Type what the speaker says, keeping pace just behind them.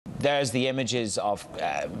There's the images of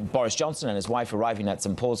Boris Johnson and his wife arriving at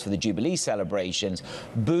St Paul's for the Jubilee celebrations.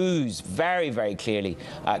 Boos very, very clearly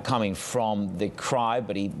coming from the crowd,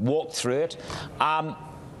 but he walked through it.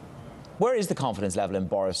 Where is the confidence level in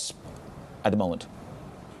Boris at the moment?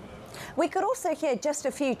 We could also hear just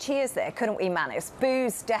a few cheers there, couldn't we, Manus?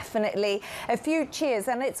 Boos, definitely. A few cheers.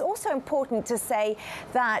 And it's also important to say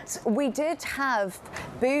that we did have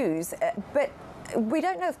boos, but we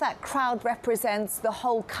don't know if that crowd represents the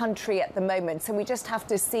whole country at the moment, so we just have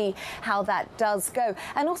to see how that does go.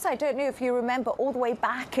 And also, I don't know if you remember all the way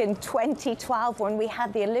back in 2012 when we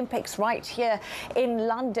had the Olympics right here in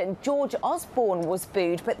London, George Osborne was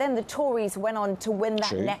booed, but then the Tories went on to win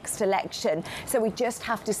that next election. So we just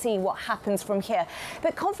have to see what happens from here.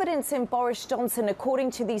 But confidence in Boris Johnson,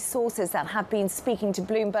 according to these sources that have been speaking to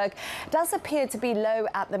Bloomberg, does appear to be low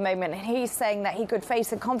at the moment. And he's saying that he could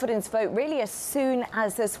face a confidence vote really as soon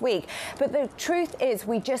as this week. But the truth is,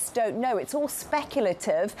 we just don't know. It's all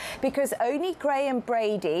speculative because only Graham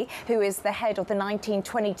Brady, who is the head of the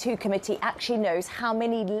 1922 committee, actually knows how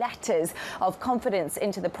many letters of confidence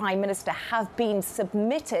into the Prime Minister have been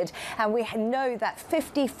submitted. And we know that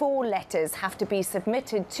 54 letters have to be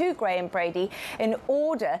submitted to Graham Brady in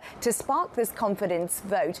order to spark this confidence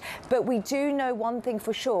vote. But we do know one thing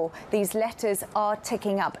for sure. These letters are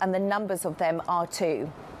ticking up, and the numbers of them are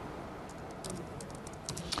too.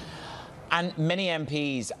 And many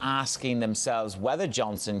MPs asking themselves whether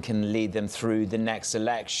Johnson can lead them through the next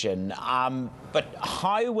election. But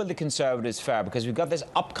how will the Conservatives fare? Because we've got this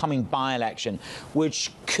upcoming by-election,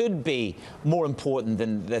 which could be more important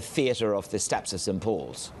than the theatre of the steps of St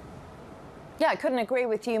Paul's. Yeah, I couldn't agree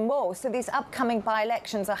with you more. So these upcoming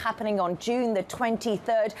by-elections are happening on June the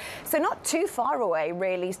 23rd. So not too far away,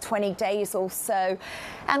 really, 20 days or so.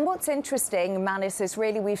 And what's interesting, Manus, is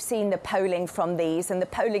really we've seen the polling from these, and the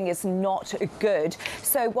polling is not good.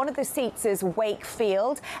 So one of the seats is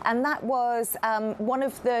Wakefield, and that was one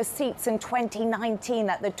of the seats in 2019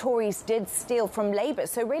 that the Tories did steal from Labour.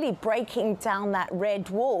 So really breaking down that red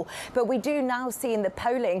wall. But we do now see in the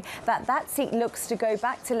polling that that seat looks to go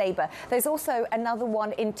back to Labour. There's also another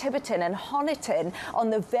one in Tiverton and Honiton on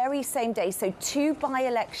the very same day. So two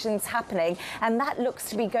by-elections happening, and that looks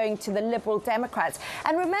to be going to the Liberal Democrats.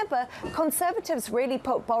 And remember, Conservatives really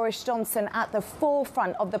put Boris Johnson at the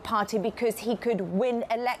forefront of the party because he could win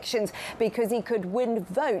elections, because he could win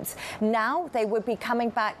votes. Now they would be coming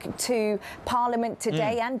back to Parliament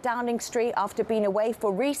today and Downing Street after being away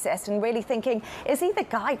for recess and really thinking, is he the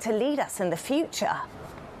guy to lead us in the future?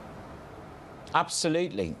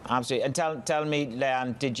 Absolutely, absolutely. And tell me,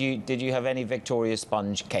 Leigh-Ann, did you have any Victoria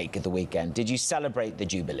sponge cake at the weekend? Did you celebrate the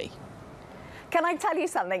Jubilee? Can I tell you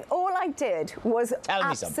something? All I did was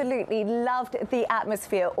absolutely loved the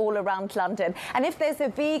atmosphere all around London. And if there's a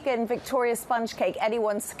vegan Victoria sponge cake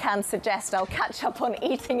anyone can suggest, I'll catch up on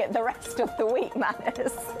eating it the rest of the week,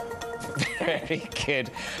 Manus. Very good.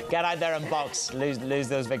 Get out there and box. Lose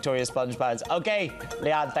those Victoria sponge pads. OK,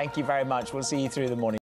 Leigh-Ann, thank you very much. We'll see you through the morning.